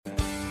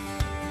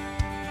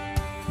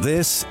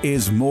This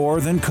is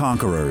More Than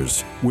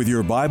Conquerors with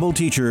your Bible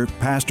teacher,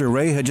 Pastor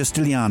Ray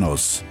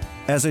Hagestilianos.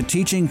 As a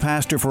teaching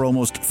pastor for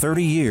almost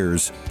 30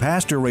 years,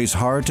 Pastor Ray's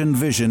heart and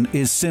vision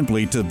is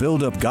simply to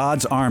build up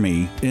God's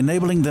army,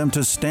 enabling them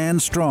to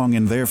stand strong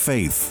in their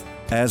faith.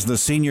 As the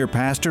senior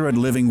pastor at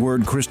Living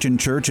Word Christian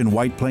Church in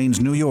White Plains,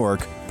 New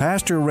York,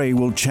 Pastor Ray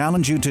will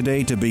challenge you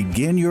today to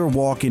begin your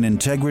walk in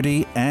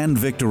integrity and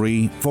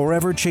victory,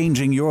 forever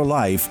changing your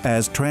life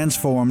as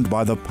transformed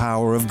by the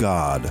power of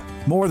God.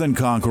 More Than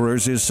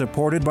Conquerors is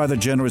supported by the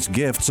generous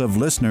gifts of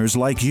listeners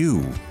like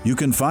you. You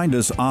can find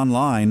us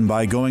online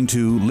by going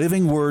to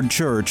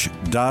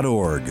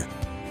livingwordchurch.org.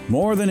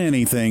 More than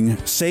anything,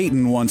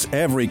 Satan wants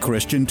every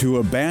Christian to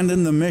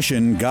abandon the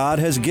mission God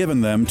has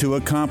given them to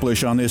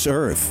accomplish on this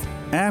earth.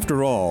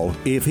 After all,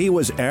 if he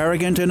was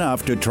arrogant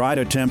enough to try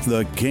to tempt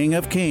the King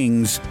of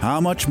Kings, how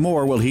much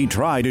more will he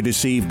try to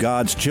deceive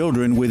God's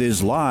children with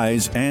his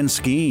lies and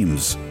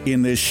schemes?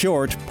 In this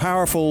short,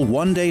 powerful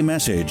one-day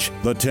message,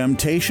 The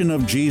Temptation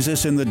of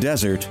Jesus in the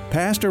Desert,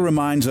 Pastor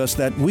reminds us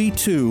that we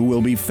too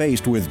will be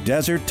faced with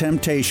desert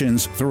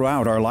temptations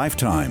throughout our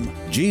lifetime.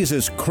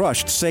 Jesus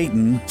crushed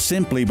Satan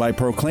simply by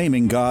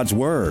proclaiming God's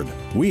Word.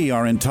 We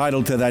are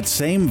entitled to that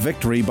same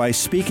victory by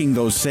speaking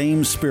those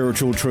same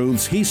spiritual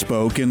truths he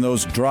spoke in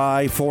those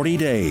dry 40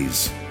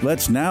 days.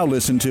 Let's now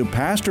listen to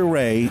Pastor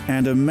Ray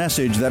and a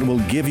message that will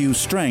give you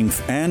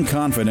strength and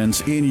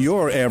confidence in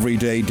your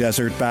everyday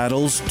desert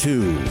battles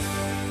too.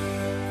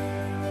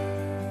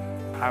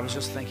 I was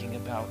just thinking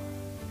about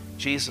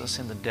Jesus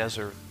in the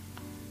desert,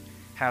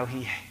 how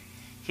he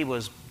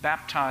was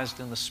baptized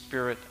in the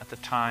Spirit at the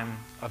time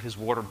of his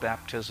water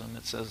baptism.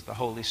 It says the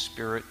Holy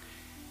Spirit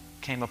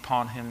came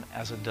upon him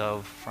as a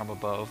dove from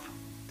above.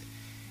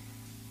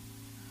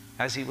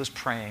 As he was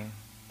praying,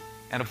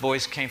 and a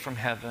voice came from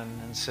heaven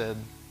and said,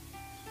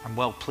 "I'm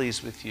well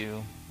pleased with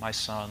you, my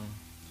son."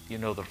 You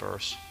know the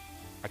verse.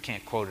 I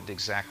can't quote it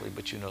exactly,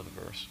 but you know the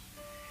verse.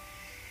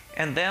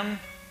 And then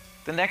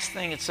the next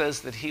thing it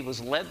says that he was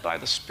led by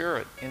the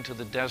Spirit into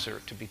the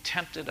desert to be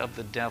tempted of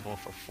the devil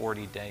for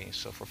 40 days.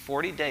 So for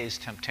 40 days,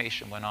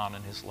 temptation went on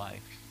in his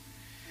life.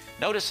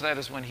 Notice that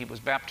is when he was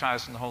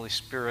baptized in the Holy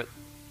Spirit.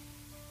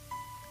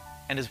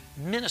 And his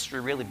ministry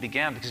really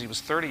began because he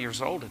was 30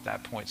 years old at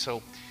that point.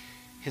 So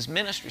his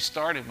ministry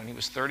started when he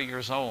was 30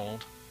 years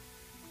old.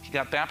 He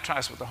got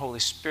baptized with the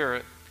Holy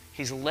Spirit.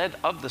 He's led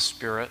of the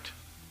Spirit.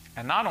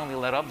 And not only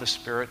led of the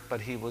Spirit,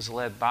 but he was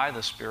led by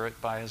the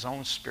Spirit, by his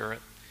own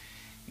Spirit.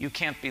 You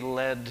can't be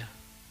led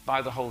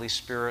by the Holy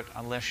Spirit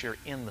unless you're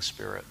in the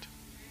Spirit.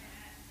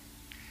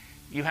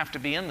 You have to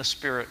be in the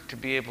Spirit to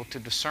be able to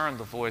discern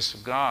the voice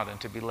of God and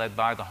to be led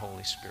by the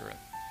Holy Spirit.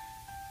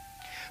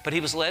 But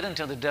he was led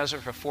into the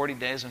desert for 40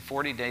 days, and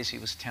 40 days he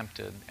was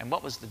tempted. And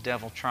what was the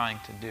devil trying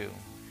to do?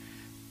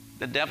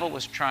 The devil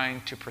was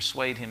trying to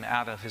persuade him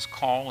out of his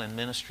call and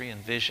ministry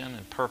and vision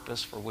and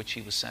purpose for which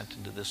he was sent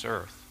into this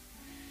earth.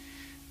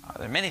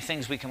 There are many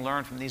things we can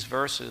learn from these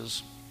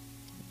verses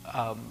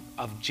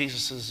of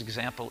Jesus'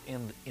 example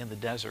in the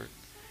desert.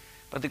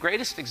 But the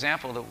greatest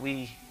example that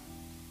we,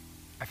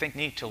 I think,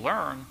 need to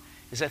learn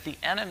is that the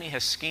enemy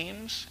has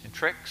schemes and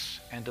tricks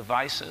and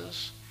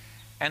devices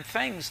and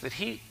things that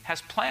he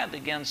has planned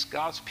against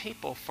God's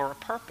people for a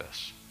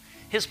purpose.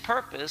 His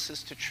purpose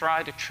is to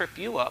try to trip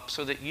you up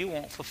so that you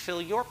won't fulfill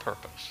your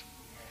purpose.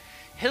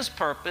 His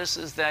purpose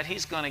is that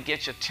he's going to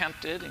get you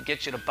tempted and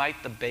get you to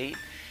bite the bait,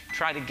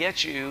 try to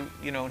get you,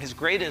 in his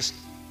greatest,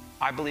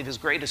 I believe his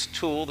greatest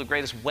tool, the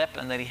greatest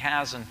weapon that he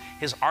has in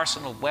his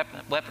arsenal of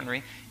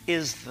weaponry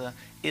is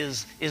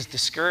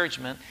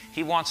discouragement.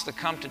 He wants to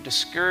come to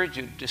discourage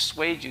you,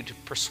 dissuade you, to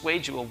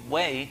persuade you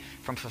away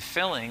from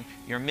fulfilling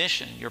your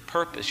mission, your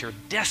purpose, your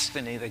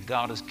destiny that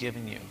God has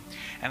given you.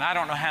 And I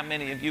don't know how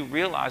many of you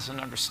realize and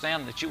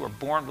understand that you were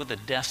born with a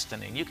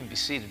destiny. And you can be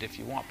seated if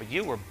you want, but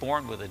you were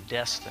born with a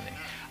destiny,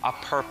 a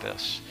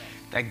purpose.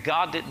 That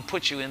God didn't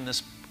put you in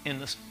this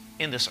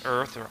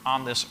earth or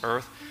on this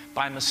earth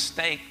by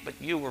mistake, but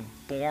you were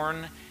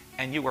born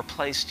and you were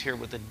placed here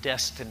with a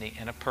destiny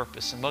and a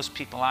purpose. And most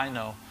people I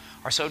know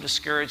are so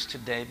discouraged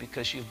today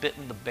because you've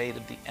bitten the bait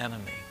of the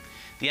enemy.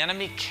 The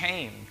enemy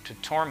comes to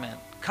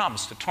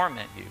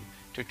torment you,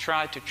 to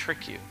try to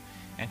trick you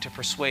and to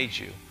persuade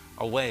you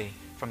away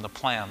from the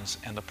plans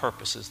and the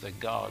purposes that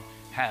God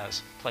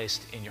has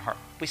placed in your heart.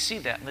 We see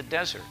that in the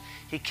desert.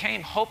 He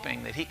came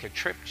hoping that he could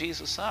trip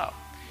Jesus up.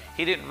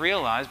 He didn't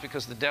realize,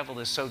 because the devil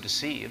is so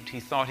deceived, he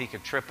thought he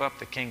could trip up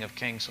the King of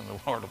Kings and the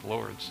Lord of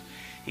Lords.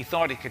 He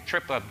thought he could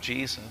trip up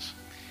Jesus.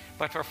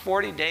 But for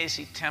 40 days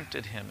he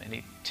tempted him and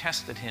he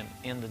tested him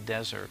in the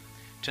desert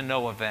to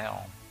no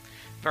avail.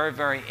 Very,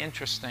 very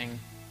interesting.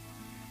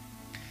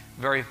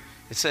 It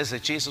says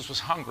that Jesus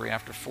was hungry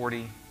after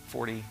 40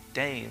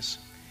 days.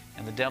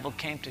 And the devil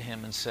came to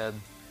him and said,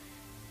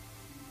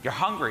 "You're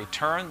hungry,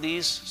 turn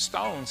these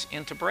stones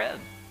into bread."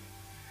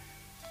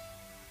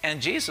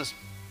 And Jesus,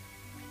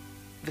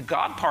 the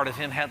God part of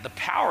him, had the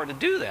power to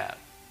do that.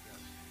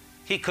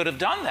 He could have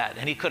done that,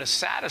 and he could have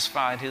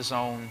satisfied his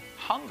own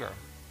hunger.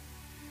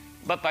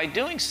 But by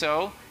doing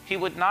so, he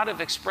would not have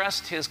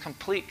expressed his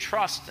complete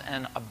trust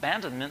and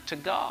abandonment to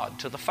God,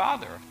 to the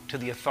Father, to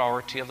the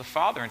authority of the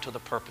Father, and to the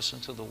purpose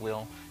and to the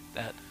will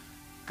that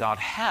God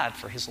had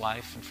for his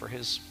life and for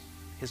his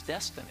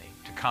destiny,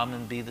 to come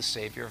and be the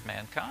Savior of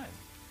mankind.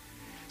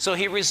 So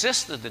he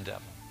resisted the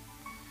devil.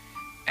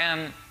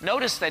 And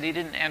notice that he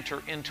didn't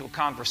enter into a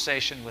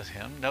conversation with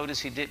him.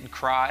 Notice he didn't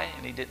cry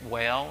and he didn't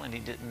wail and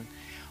he didn't...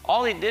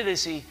 All he did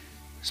is he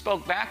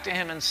spoke back to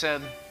him and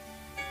said,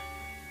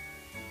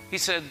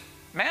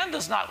 man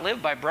does not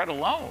live by bread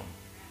alone,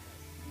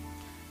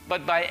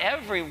 but by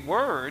every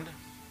word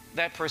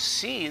that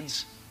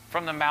proceeds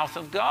from the mouth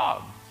of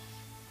God.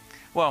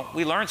 Well,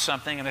 we learned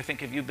something, and I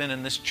think if you've been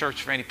in this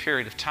church for any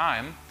period of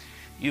time,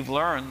 you've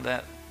learned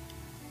that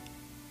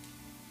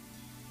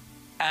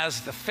as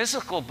the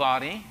physical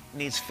body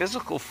needs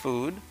physical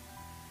food,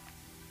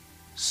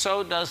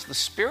 so does the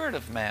spirit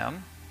of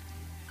man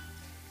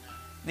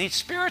need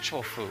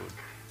spiritual food.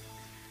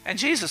 And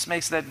Jesus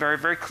makes that very,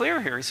 very clear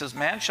here. He says,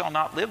 man shall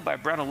not live by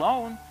bread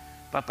alone,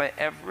 but by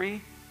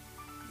every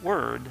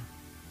word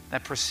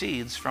that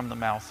proceeds from the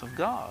mouth of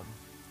God.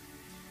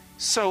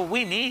 So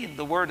we need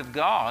the Word of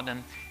God.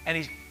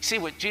 And see,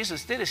 what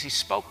Jesus did is he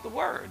spoke the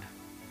Word.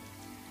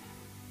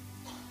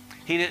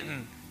 He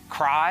didn't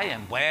cry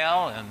and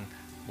wail and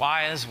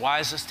why is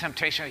this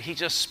temptation? He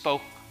just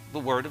spoke the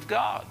Word of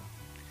God.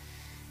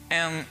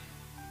 And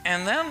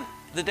then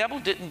the devil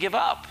didn't give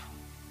up.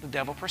 The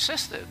devil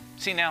persisted.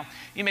 See, now,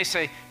 you may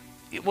say,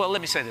 well,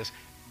 let me say this.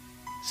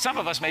 Some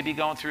of us may be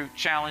going through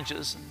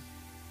challenges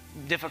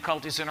and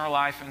difficulties in our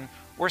life, and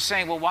we're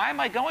saying, well, why am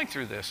I going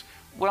through this?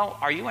 Well,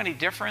 are you any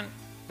different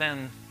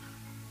than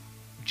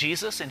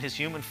Jesus in his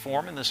human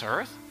form in this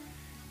earth?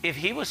 If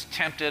he was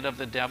tempted of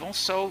the devil,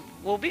 so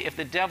will be. If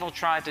the devil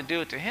tried to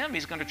do it to him,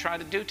 he's going to try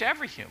to do it to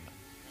every human.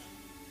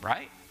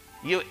 Right?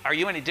 Are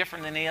you any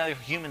different than any other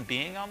human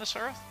being on this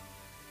earth?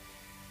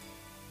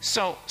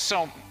 So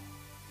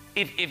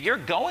if you're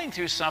going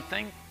through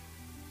something,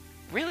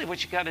 really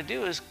what you got to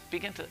do is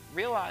begin to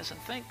realize and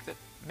think that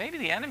maybe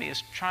the enemy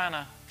is trying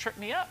to trip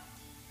me up.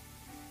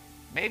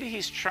 Maybe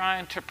he's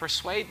trying to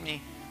persuade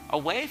me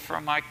away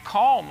from my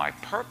call, my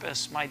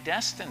purpose, my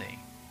destiny.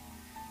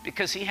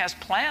 Because he has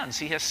plans,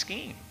 he has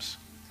schemes.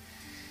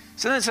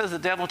 So then it says the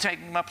devil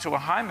taking him up to a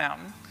high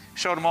mountain,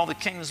 showed him all the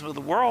kingdoms of the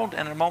world,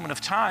 and in a moment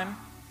of time,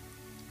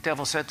 the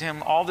devil said to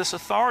him, all this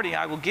authority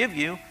I will give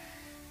you,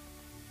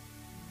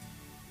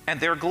 and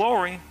their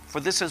glory,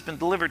 for this has been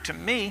delivered to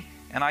me,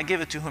 and I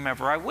give it to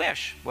whomever I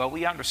wish. Well,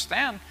 we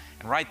understand,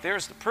 and right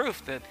there's the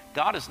proof that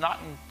God is not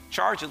in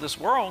charge of this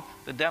world,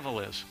 the devil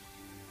is.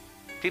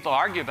 People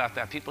argue about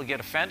that. People get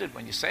offended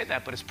when you say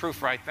that, but it's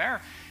proof right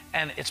there.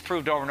 And it's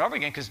proved over and over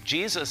again because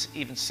Jesus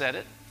even said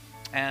it.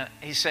 And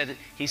he said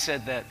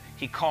that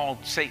he called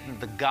Satan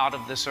the god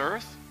of this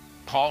earth.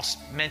 Paul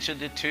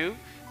mentioned it too,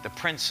 the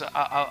prince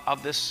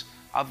of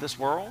this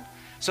world.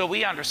 So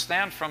we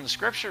understand from the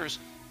scriptures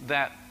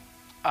that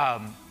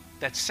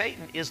that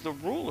Satan is the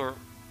ruler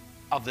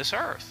of this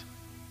earth.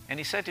 And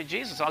he said to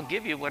Jesus, I'll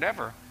give you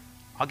whatever.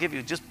 I'll give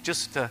you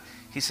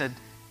he said,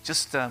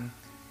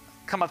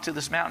 come up to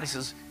this mountain. He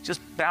says, just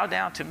bow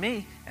down to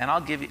me and I'll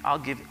give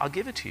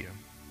it to you.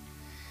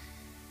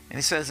 And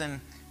he says,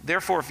 and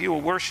therefore, if you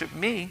will worship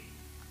me,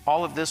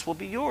 all of this will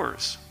be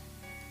yours.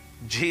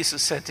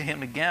 Jesus said to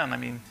him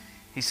again,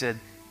 he said,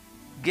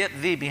 get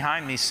thee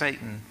behind me,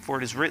 Satan, for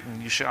it is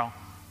written, you shall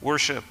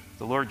worship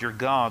the Lord your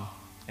God,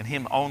 and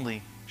him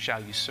only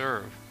shall you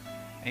serve.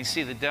 And you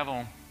see, the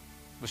devil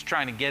was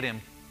trying to get him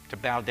to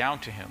bow down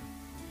to him,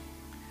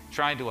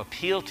 trying to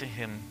appeal to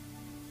him,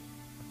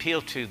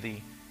 appeal to the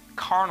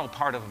carnal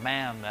part of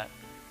man that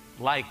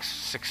likes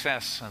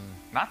success, and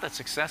not that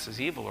success is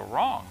evil or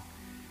wrong.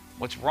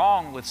 What's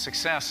wrong with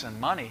success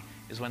and money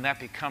is when that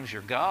becomes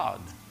your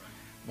God.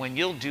 When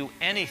you'll do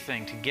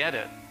anything to get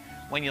it.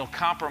 When you'll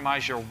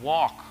compromise your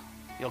walk.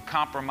 You'll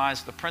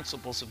compromise the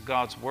principles of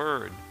God's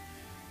Word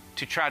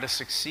to try to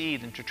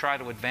succeed and to try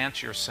to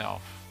advance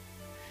yourself.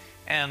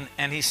 And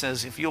he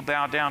says, if you'll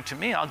bow down to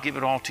me, I'll give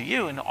it all to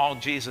you. And all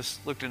Jesus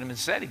looked at him and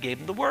said, he gave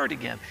him the word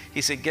again.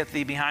 He said, get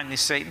thee behind me,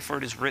 Satan, for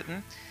it is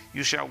written,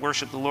 you shall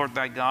worship the Lord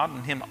thy God,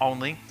 and him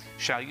only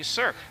shall you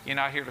serve. You're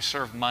not here to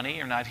serve money.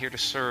 You're not here to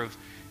serve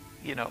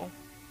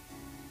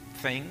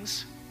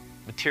things,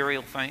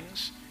 material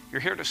things.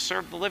 You're here to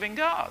serve the living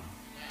God.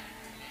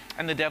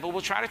 And the devil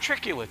will try to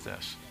trick you with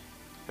this.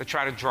 He'll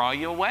try to draw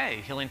you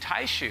away. He'll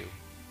entice you,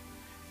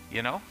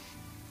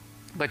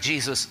 But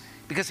Jesus,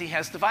 because he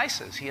has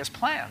devices, he has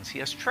plans, he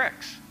has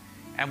tricks.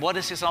 And what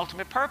is his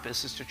ultimate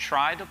purpose? Is to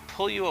try to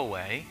pull you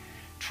away,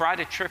 try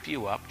to trip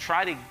you up,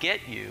 try to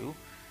get you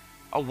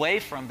away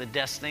from the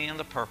destiny and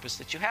the purpose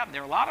that you have. And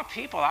there are a lot of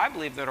people, I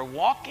believe, that are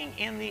walking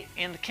in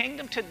the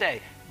kingdom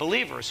today,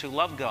 believers who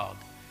love God,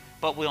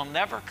 but will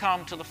never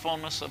come to the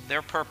fullness of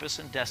their purpose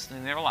and destiny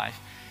in their life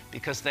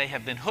because they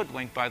have been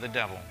hoodwinked by the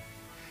devil,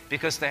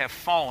 because they have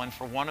fallen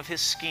for one of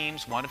his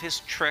schemes, one of his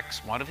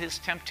tricks, one of his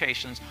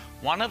temptations,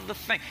 one of the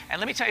things. And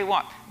let me tell you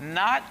what,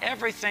 not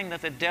everything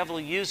that the devil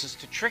uses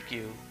to trick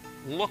you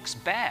looks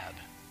bad.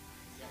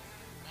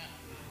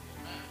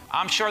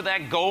 I'm sure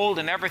that gold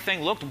and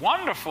everything looked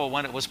wonderful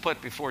when it was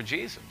put before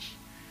Jesus.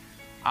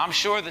 I'm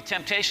sure the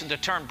temptation to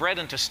turn bread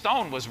into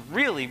stone was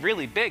really,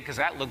 really big because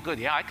that looked good.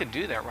 Yeah, I could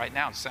do that right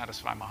now and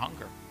satisfy my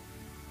hunger.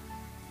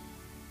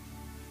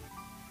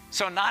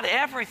 So not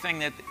everything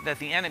that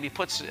the enemy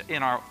puts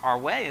in our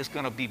way is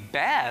going to be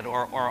bad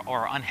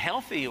or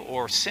unhealthy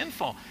or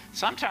sinful.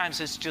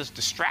 Sometimes it's just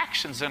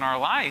distractions in our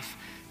life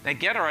that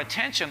get our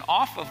attention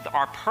off of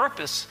our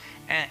purpose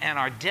and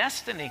our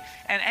destiny.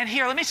 And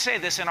here, let me say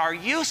this, in our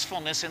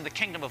usefulness in the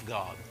kingdom of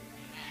God.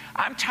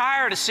 I'm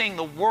tired of seeing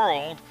the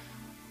world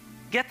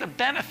get the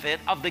benefit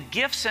of the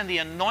gifts and the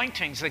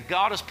anointings that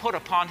God has put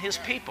upon His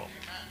people.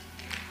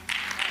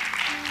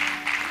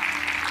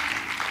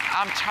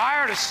 I'm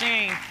tired of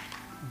seeing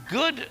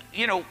good,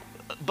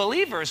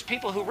 believers,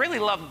 people who really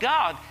love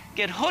God,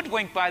 get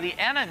hoodwinked by the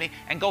enemy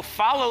and go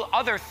follow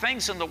other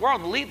things in the world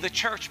and leave the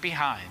church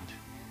behind.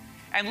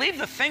 And leave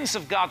the things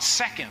of God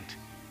second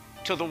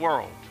to the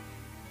world.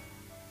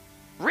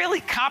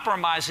 Really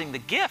compromising the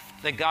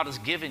gift that God has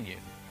given you.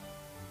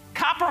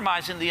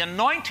 Compromising the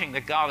anointing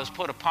that God has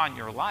put upon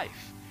your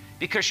life.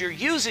 Because you're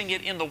using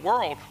it in the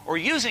world or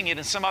using it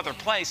in some other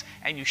place,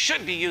 and you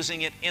should be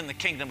using it in the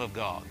kingdom of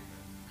God.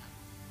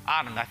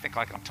 I think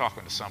like I'm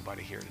talking to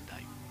somebody here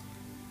today.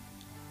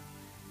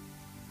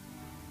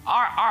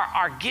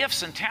 Our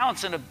gifts and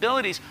talents and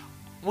abilities,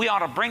 we ought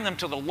to bring them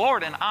to the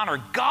Lord and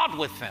honor God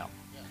with them.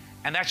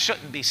 And that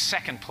shouldn't be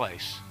second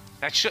place.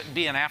 That shouldn't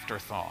be an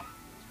afterthought.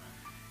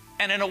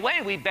 And in a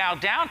way, we bow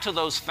down to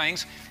those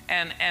things,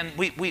 and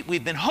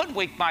we've been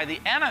hoodwinked by the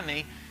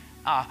enemy,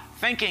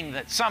 thinking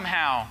that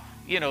somehow,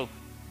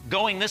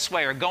 going this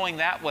way or going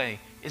that way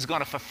is going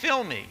to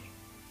fulfill me.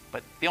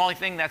 But the only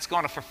thing that's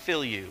going to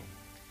fulfill you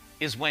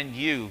is when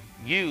you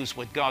use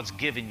what God's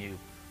given you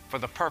for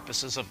the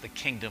purposes of the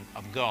kingdom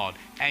of God,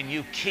 and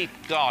you keep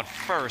God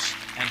first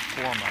and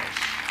foremost.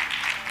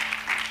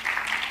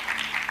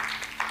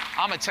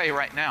 I'm going to tell you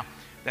right now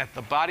that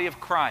the body of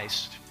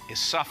Christ is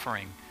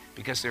suffering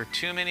because there are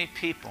too many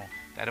people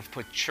that have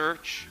put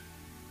church,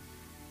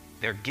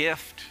 their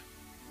gift,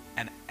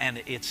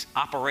 and its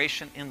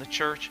operation in the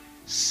church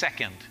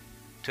second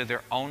to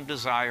their own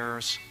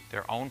desires,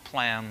 their own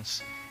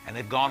plans, and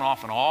they've gone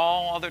off in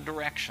all other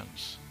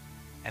directions.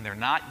 And they're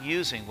not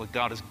using what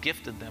God has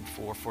gifted them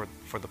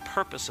for the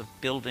purpose of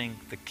building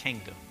the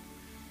kingdom.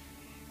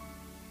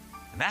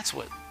 And that's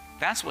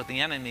what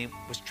the enemy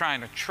was trying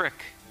to trick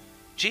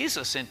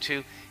Jesus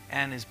into,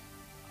 and has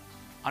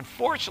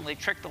unfortunately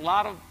tricked a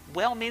lot of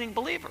well-meaning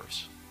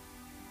believers.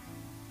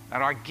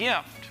 That our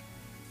gift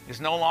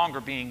is no longer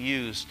being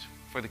used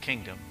for the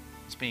kingdom.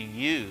 It's being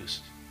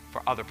used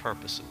for other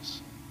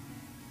purposes.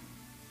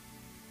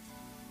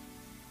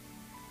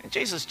 And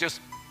Jesus just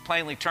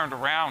plainly turned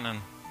around and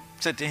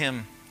said to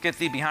him, "Get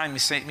thee behind me,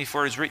 Satan,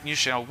 for it is written, you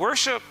shall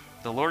worship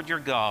the Lord your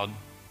God,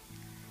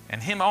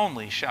 and Him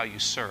only shall you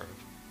serve."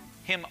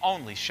 Him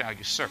only shall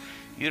you serve.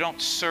 You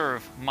don't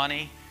serve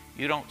money.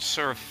 You don't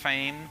serve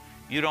fame.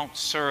 You don't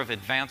serve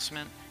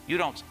advancement.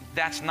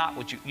 That's not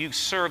what you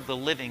serve the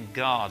living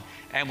God.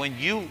 And when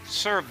you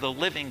serve the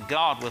living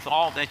God with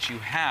all that you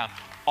have,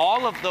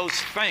 all of those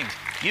things,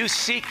 you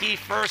seek ye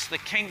first the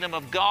kingdom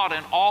of God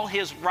and all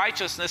His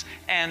righteousness,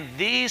 and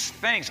these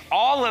things,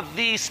 all of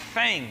these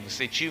things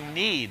that you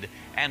need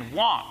and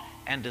want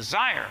and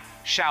desire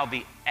shall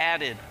be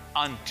added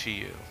unto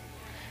you.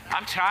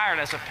 I'm tired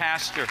as a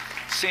pastor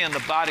seeing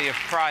the body of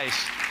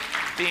Christ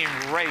being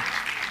raped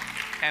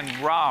and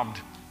robbed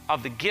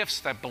of the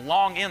gifts that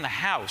belong in the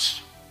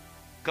house,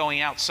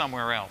 going out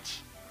somewhere else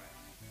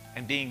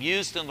and being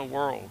used in the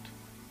world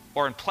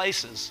or in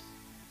places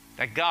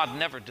that God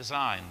never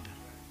designed.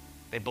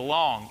 They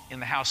belong in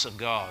the house of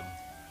God.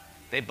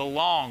 They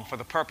belong for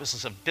the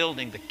purposes of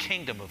building the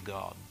kingdom of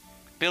God,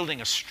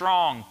 building a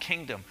strong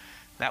kingdom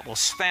that will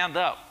stand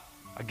up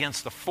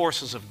against the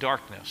forces of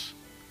darkness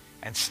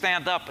and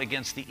stand up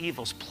against the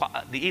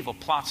evil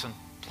plots and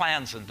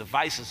plans and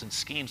devices and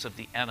schemes of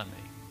the enemy.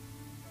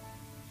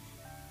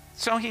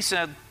 So he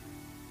said,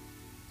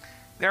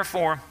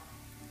 therefore,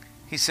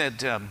 he said,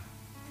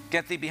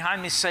 "Get thee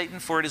behind me, Satan,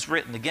 for it is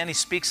written." Again, he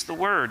speaks the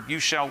word, "You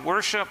shall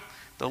worship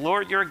the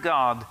Lord your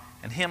God,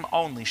 and Him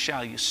only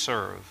shall you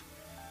serve."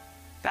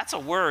 That's a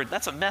word,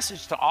 that's a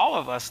message to all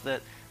of us,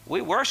 that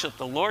we worship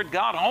the Lord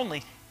God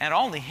only, and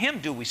only Him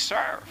do we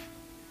serve.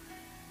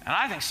 And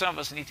I think some of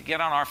us need to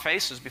get on our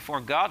faces before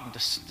God and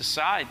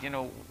decide,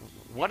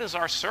 what is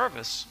our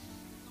service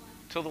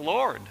to the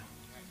Lord?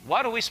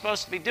 What are we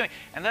supposed to be doing?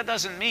 And that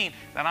doesn't mean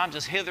that I'm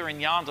just hither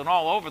and yon and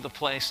all over the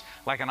place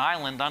like an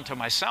island unto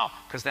myself,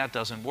 because that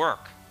doesn't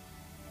work.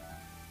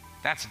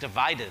 That's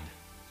divided.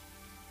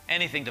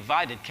 Anything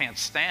divided can't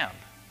stand.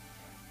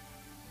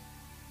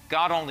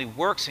 God only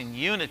works in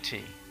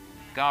unity.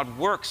 God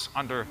works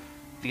under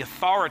the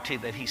authority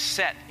that He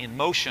set in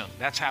motion.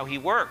 That's how He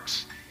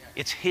works.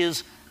 It's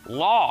His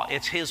law.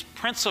 It's His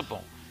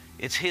principle.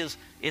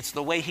 It's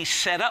the way He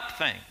set up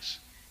things.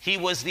 He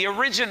was the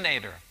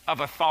originator of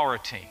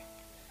authority.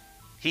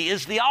 He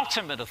is the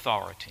ultimate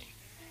authority.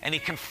 And He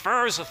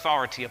confers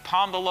authority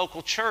upon the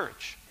local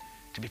church.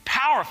 to be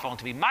powerful and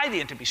to be mighty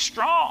and to be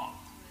strong.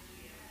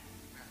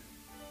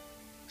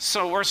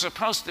 So we're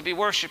supposed to be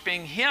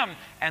worshiping Him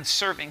and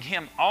serving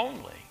Him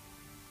only,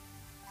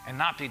 and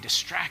not be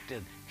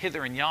distracted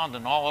hither and yon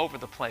and all over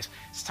the place.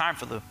 It's time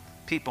for the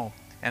people,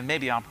 and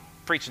maybe I'm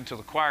preaching to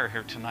the choir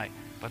here tonight,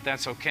 but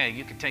that's okay.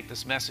 You can take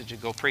this message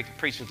and go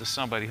preach it to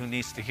somebody who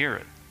needs to hear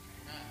it.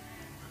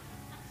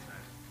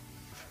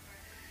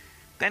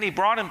 Then he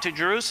brought him to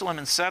Jerusalem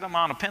and set him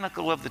on a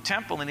pinnacle of the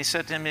temple, and he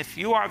said to him, if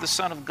you are the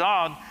Son of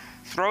God,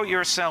 throw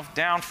yourself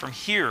down from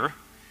here,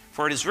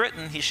 for it is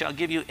written, he shall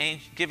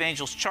give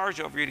angels charge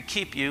over you to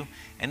keep you,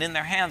 and in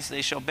their hands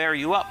they shall bear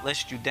you up,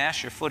 lest you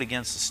dash your foot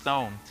against a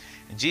stone.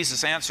 And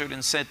Jesus answered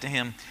and said to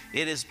him,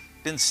 it has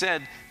been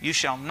said, you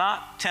shall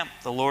not tempt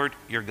the Lord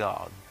your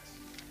God.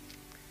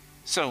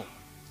 So,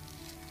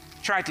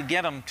 try to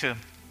get him to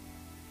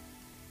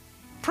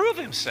prove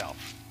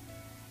himself.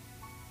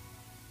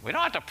 We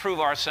don't have to prove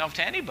ourselves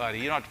to anybody.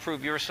 You don't have to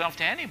prove yourself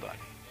to anybody.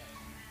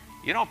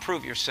 You don't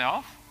prove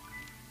yourself.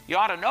 You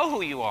ought to know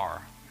who you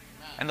are.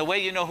 And the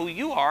way you know who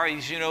you are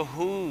is you know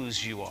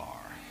whose you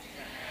are.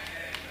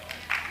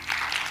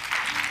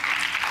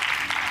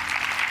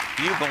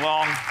 You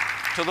belong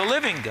to the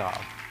living God.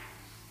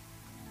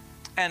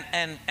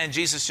 And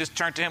Jesus just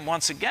turned to him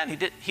once again.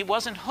 He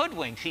wasn't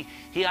hoodwinked.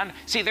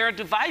 See, there are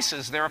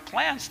devices, there are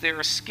plans, there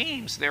are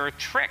schemes, there are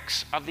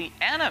tricks of the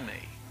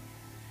enemy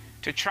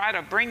to try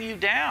to bring you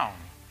down,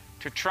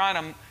 to try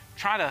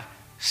to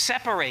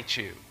separate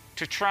you,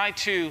 to try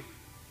to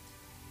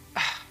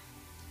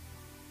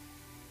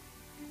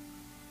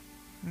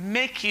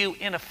make you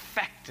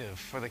ineffective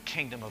for the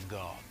kingdom of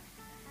God.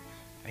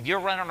 And you're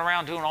running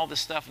around doing all this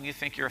stuff and you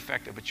think you're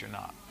effective, but you're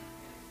not.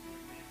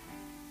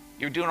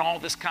 You're doing all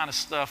this kind of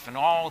stuff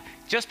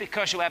just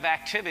because you have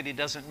activity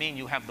doesn't mean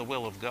you have the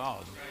will of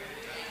God.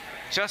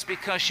 Just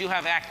because you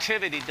have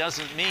activity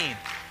doesn't mean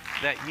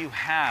that you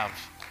have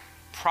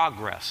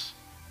progress.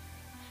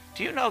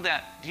 Do you know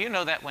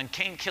that when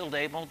Cain killed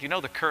Abel, do you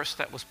know the curse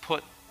that was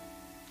put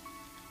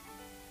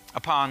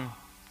upon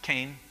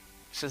Cain?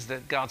 It says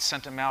that God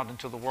sent him out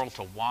into the world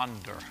to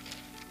wander.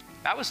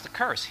 That was the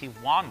curse. He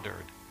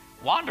wandered.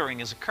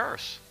 Wandering is a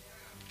curse.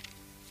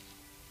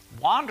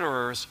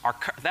 Wanderers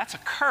that's a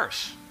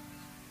curse.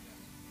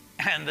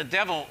 And the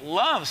devil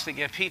loves to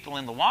get people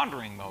in the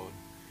wandering mode.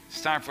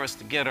 It's time for us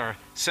to get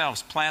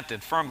ourselves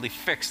planted, firmly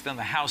fixed in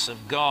the house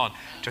of God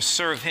to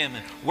serve Him.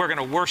 And we're going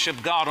to worship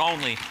God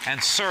only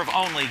and serve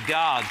only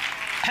God.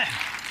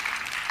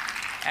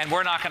 And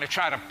we're not going to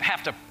try to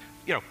have to,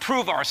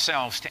 prove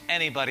ourselves to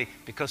anybody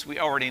because we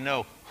already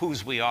know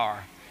whose we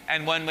are.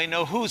 And when we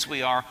know whose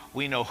we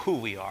know who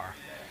we are.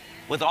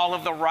 With all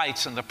of the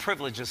rights and the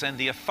privileges and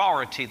the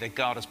authority that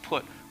God has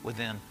put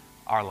within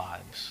our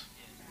lives.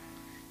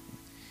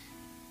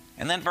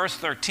 And then verse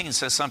 13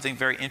 says something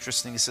very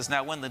interesting. He says,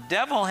 now when the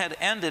devil had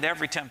ended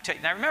every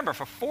temptation. Now remember,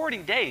 for 40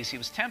 days he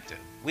was tempted.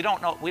 We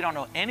don't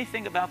know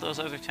anything about those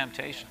other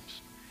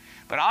temptations.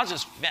 But I'll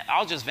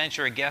just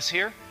venture a guess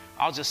here.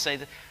 I'll just say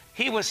that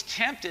he was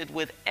tempted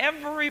with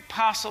every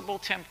possible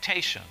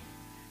temptation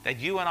that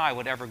you and I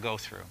would ever go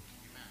through.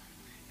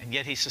 And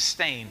yet he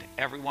sustained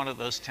every one of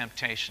those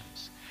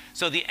temptations.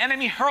 So the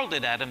enemy hurled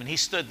it at him and he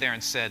stood there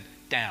and said,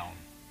 down,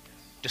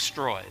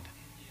 destroyed,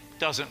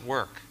 doesn't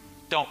work.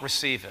 Don't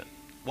receive it.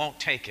 Won't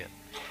take it.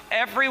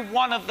 Every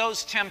one of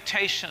those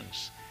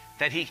temptations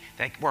that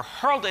were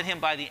hurled at him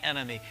by the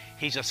enemy,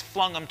 he just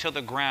flung them to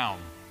the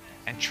ground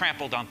and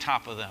trampled on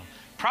top of them.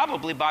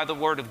 Probably by the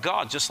word of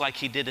God, just like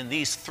he did in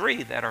these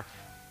 3 that are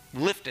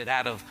lifted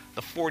out of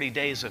the 40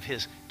 days of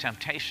his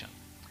temptation.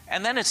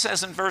 And then it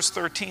says in verse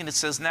 13, it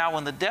says, now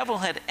when the devil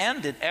had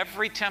ended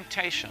every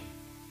temptation,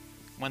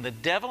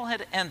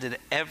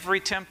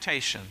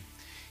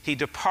 he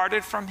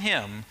departed from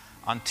him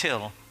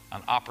until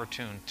an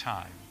opportune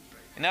time.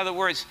 In other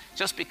words,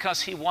 just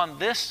because he won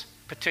this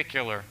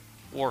particular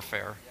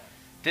warfare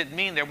didn't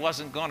mean there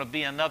wasn't going to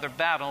be another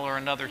battle or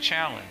another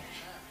challenge.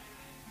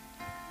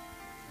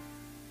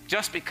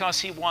 Just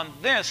because he won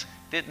this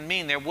didn't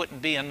mean there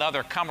wouldn't be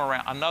another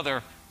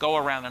go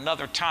around,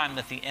 another time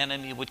that the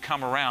enemy would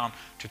come around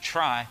to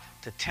try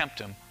to tempt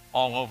him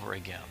all over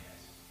again.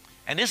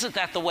 And isn't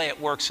that the way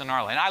it works in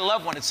our life? And I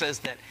love when it says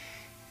that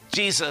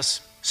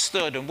Jesus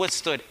stood and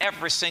withstood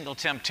every single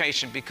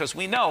temptation, because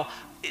we know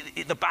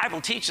the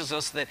Bible teaches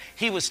us that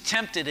he was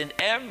tempted in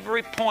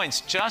every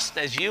point just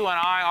as you and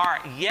I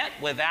are, yet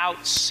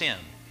without sin.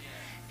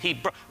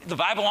 The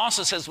Bible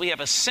also says we have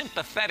a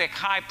sympathetic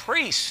high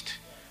priest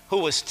who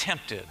was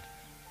tempted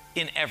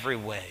in every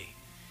way,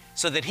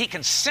 so that he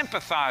can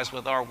sympathize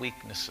with our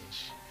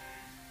weaknesses,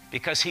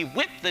 because he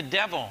whipped the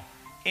devil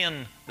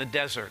in the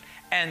desert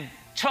and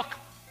took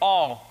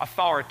all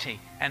authority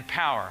and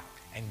power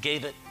and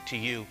gave it to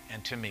you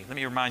and to me. Let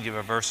me remind you of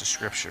a verse of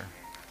Scripture.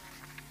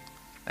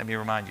 Let me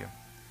remind you.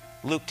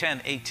 Luke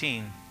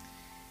 10:18.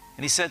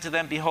 And he said to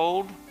them,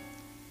 behold,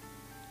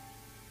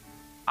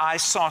 I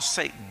saw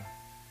Satan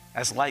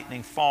as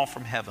lightning fall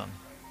from heaven.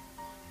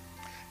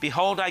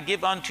 Behold, I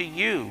give unto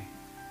you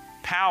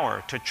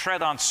power to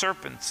tread on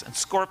serpents and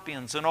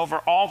scorpions and over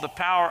all the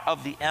power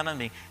of the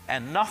enemy,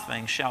 and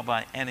nothing shall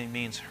by any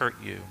means hurt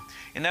you.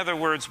 In other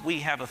words, we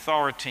have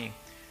authority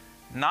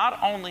not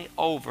only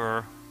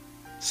over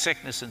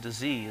sickness and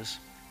disease,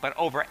 but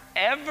over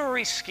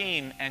every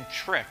scheme and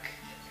trick,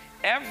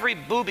 every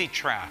booby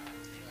trap,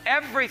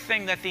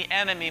 everything that the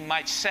enemy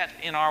might set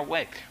in our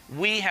way.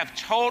 We have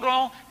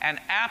total and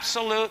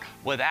absolute,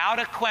 without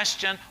a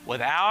question,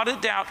 without a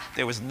doubt.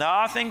 There was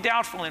nothing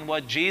doubtful in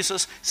what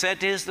Jesus said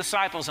to his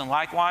disciples, and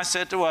likewise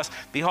said to us,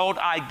 behold,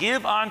 I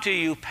give unto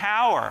you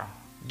power,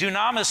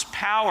 dunamis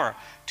power,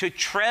 to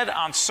tread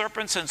on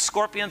serpents and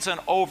scorpions and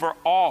over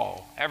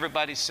all.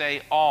 Everybody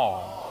say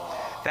all.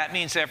 That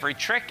means every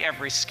trick,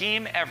 every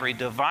scheme, every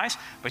device,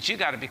 but you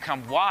got to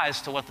become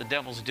wise to what the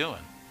devil's doing.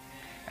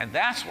 And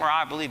that's where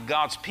I believe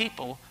God's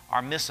people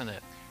are missing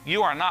it.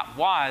 You are not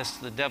wise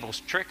to the devil's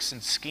tricks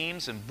and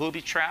schemes and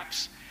booby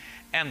traps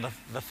and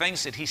the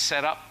things that he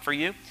set up for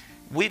you.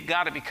 We've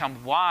got to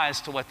become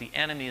wise to what the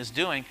enemy is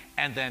doing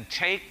and then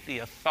take the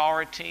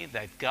authority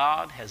that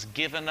God has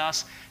given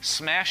us,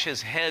 smash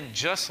his head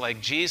just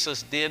like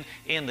Jesus did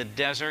in the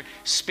desert,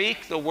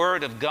 speak the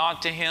word of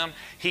God to him.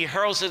 He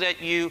hurls it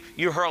at you,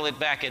 you hurl it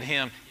back at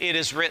him. It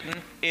is written,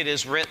 it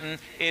is written,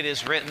 it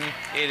is written,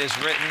 it is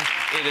written,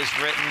 it is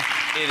written,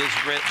 it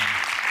is written.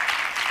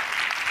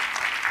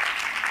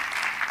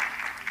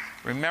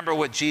 Remember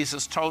what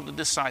Jesus told the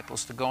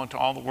disciples, to go into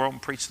all the world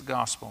and preach the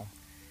gospel.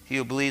 He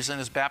who believes and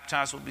is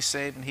baptized will be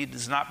saved, and he who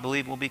does not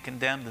believe will be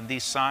condemned, and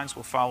these signs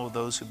will follow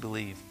those who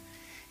believe.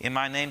 In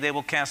my name they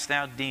will cast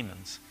out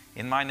demons.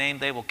 In my name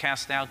they will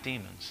cast out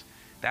demons.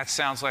 That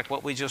sounds like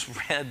what we just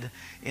read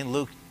in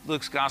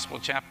Luke's Gospel,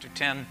 chapter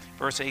 10,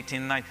 verse 18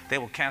 and 19. They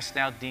will cast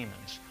out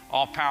demons.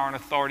 All power and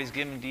authority is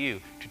given to you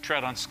to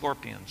tread on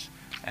scorpions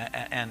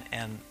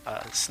and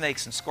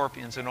snakes and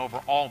scorpions, and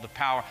over all the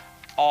power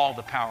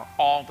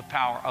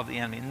of the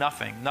enemy.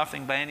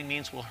 Nothing by any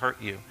means will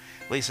hurt you.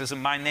 Well, he says,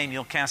 in my name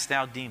you'll cast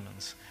out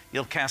demons.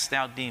 You'll cast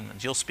out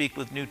demons. You'll speak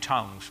with new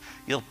tongues.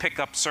 You'll pick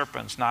up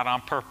serpents, not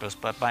on purpose,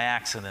 but by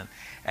accident.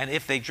 And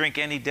if they drink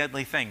any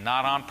deadly thing,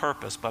 not on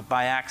purpose, but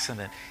by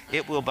accident,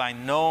 it will by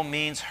no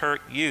means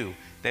hurt you.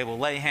 They will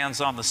lay hands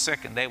on the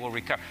sick and they will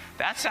recover.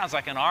 That sounds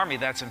like an army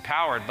that's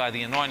empowered by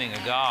the anointing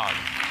of God.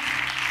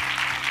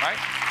 Right?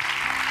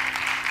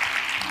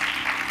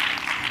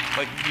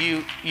 But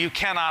you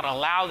cannot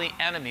allow the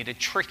enemy to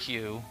trick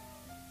you.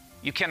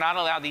 You cannot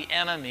allow the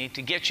enemy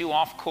to get you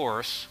off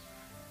course.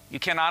 You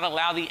cannot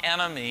allow the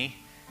enemy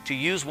to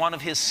use one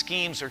of his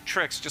schemes or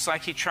tricks, just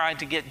like he tried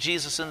to get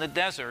Jesus in the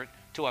desert,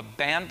 to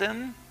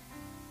abandon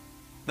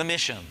the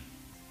mission.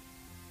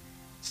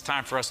 It's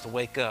time for us to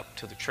wake up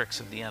to the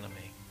tricks of the enemy.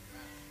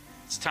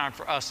 It's time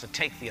for us to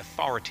take the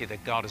authority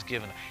that God has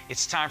given us.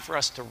 It's time for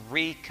us to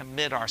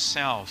recommit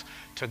ourselves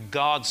to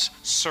God's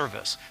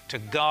service, to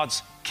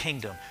God's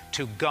kingdom,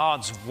 to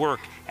God's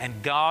work,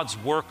 and God's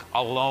work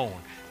alone.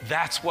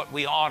 That's what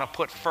we ought to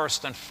put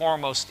first and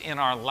foremost in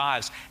our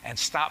lives, and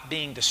stop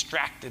being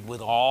distracted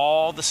with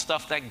all the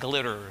stuff that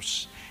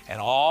glitters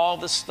and all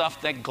the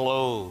stuff that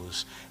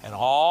glows and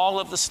all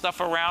of the stuff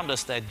around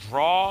us that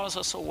draws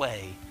us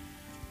away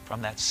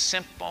from that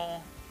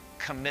simple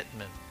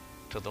commitment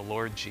to the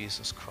Lord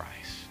Jesus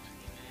Christ,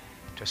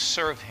 to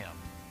serve him,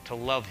 to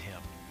love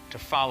him, to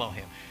follow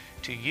him,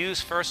 to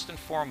use first and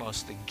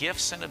foremost the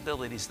gifts and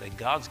abilities that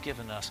God's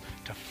given us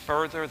to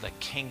further the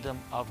kingdom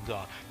of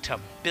God, to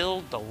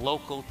build the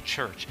local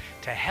church,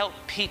 to help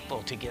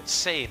people to get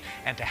saved,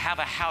 and to have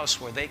a house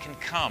where they can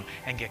come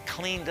and get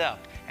cleaned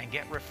up and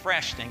get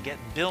refreshed and get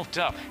built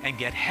up and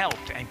get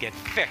helped and get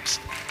fixed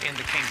in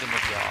the kingdom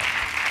of God.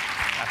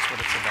 That's what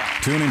it's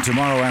about. Tune in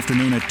tomorrow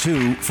afternoon at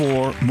 2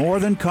 for More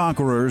Than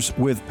Conquerors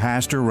with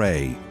Pastor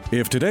Ray.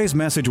 If today's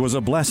message was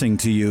a blessing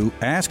to you,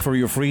 ask for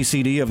your free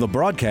CD of the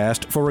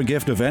broadcast for a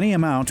gift of any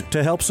amount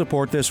to help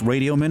support this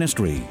radio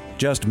ministry.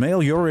 Just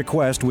mail your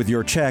request with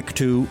your check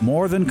to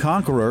More Than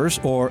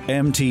Conquerors, or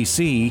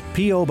MTC,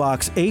 P.O.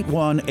 Box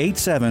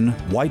 8187,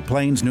 White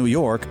Plains, New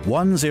York,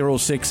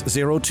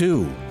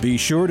 10602. Be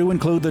sure to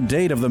include the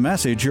date of the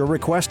message you're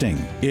requesting.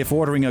 If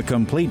ordering a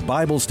complete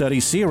Bible study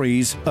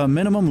series, a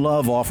minimum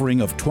love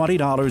offering of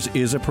 $20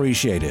 is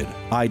appreciated.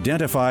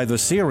 Identify the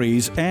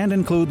series and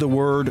include the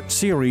word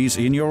series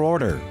in your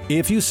order.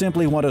 If you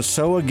simply want to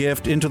sow a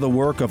gift into the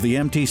work of the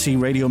MTC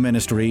Radio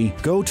Ministry,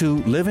 go to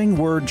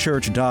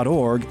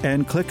livingwordchurch.org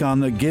and click on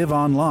the Give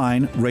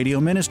Online Radio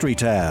Ministry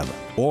tab.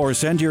 Or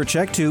send your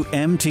check to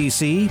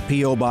MTC,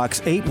 P.O.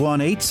 Box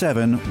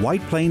 8187,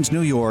 White Plains,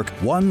 New York,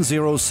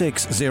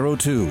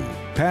 10602.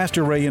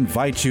 Pastor Ray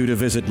invites you to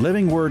visit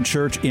Living Word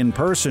Church in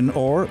person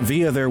or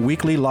via their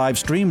weekly live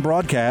stream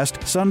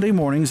broadcast Sunday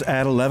mornings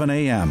at 11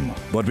 a.m.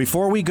 But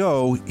before we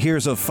go,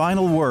 here's a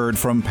final word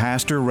from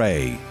Pastor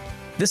Ray.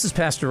 This is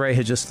Pastor Ray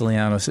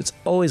Hagistelianos. It's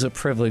always a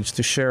privilege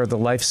to share the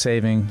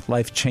life-saving,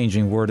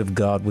 life-changing Word of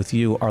God with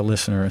you, our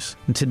listeners.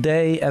 And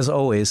today, as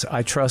always,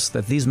 I trust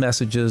that these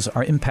messages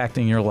are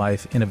impacting your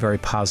life in a very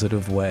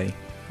positive way.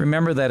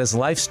 Remember that as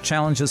life's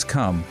challenges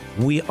come,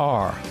 we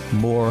are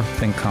more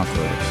than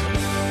conquerors.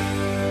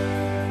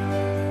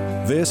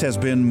 This has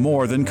been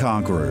More Than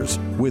Conquerors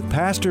with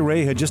Pastor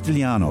Ray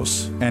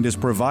Hagestilianos and is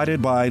provided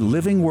by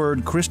Living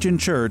Word Christian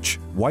Church,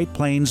 White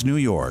Plains, New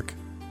York.